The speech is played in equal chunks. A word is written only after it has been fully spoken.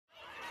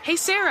Hey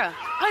Sarah,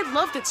 I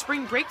love that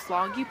spring break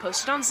vlog you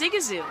posted on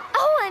Zigazoo.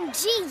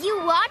 OMG,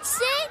 you watched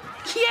it?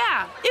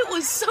 Yeah, it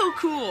was so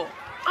cool.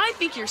 I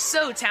think you're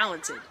so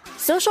talented.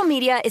 Social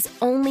media is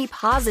only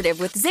positive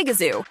with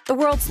Zigazoo, the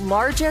world's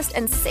largest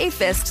and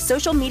safest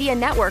social media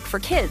network for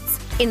kids.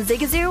 In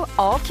Zigazoo,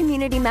 all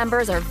community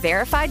members are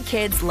verified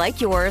kids like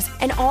yours,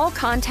 and all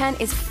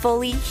content is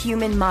fully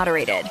human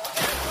moderated.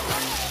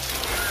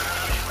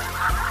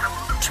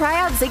 Try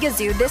out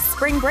Zigazoo this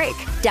spring break.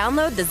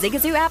 Download the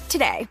Zigazoo app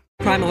today.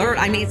 Crime Alert,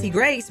 I'm Nancy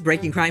Grace.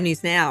 Breaking crime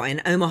news now.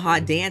 An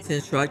Omaha dance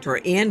instructor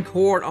in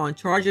court on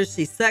charges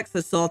she sex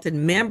assaulted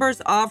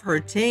members of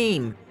her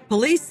team.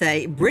 Police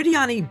say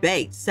Brittany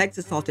Bates sex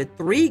assaulted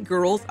 3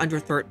 girls under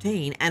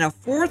 13 and a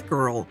 4th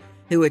girl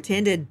who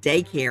attended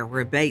daycare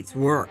where Bates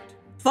worked.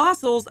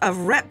 Fossils of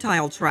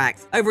reptile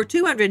tracks, over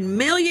 200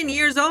 million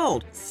years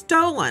old,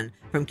 stolen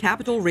from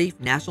Capitol Reef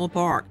National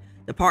Park.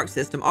 The park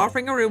system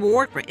offering a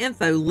reward for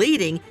info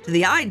leading to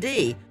the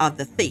ID of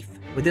the thief.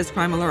 With this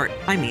Crime Alert,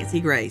 I'm Nancy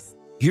Grace.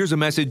 Here's a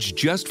message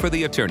just for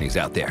the attorneys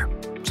out there.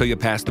 So you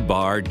passed the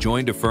bar,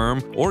 joined a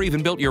firm, or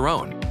even built your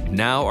own.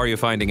 Now are you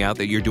finding out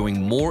that you're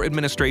doing more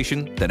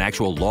administration than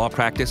actual law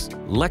practice?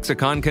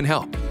 Lexicon can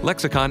help.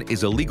 Lexicon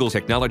is a legal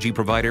technology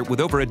provider with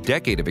over a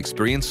decade of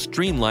experience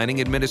streamlining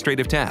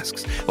administrative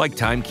tasks like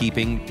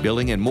timekeeping,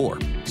 billing, and more,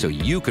 so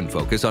you can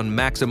focus on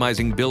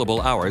maximizing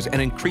billable hours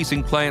and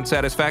increasing client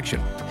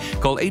satisfaction.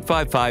 Call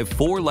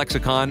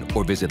 855-4-LEXICON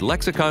or visit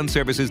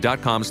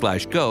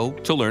lexiconservices.com/go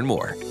to learn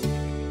more.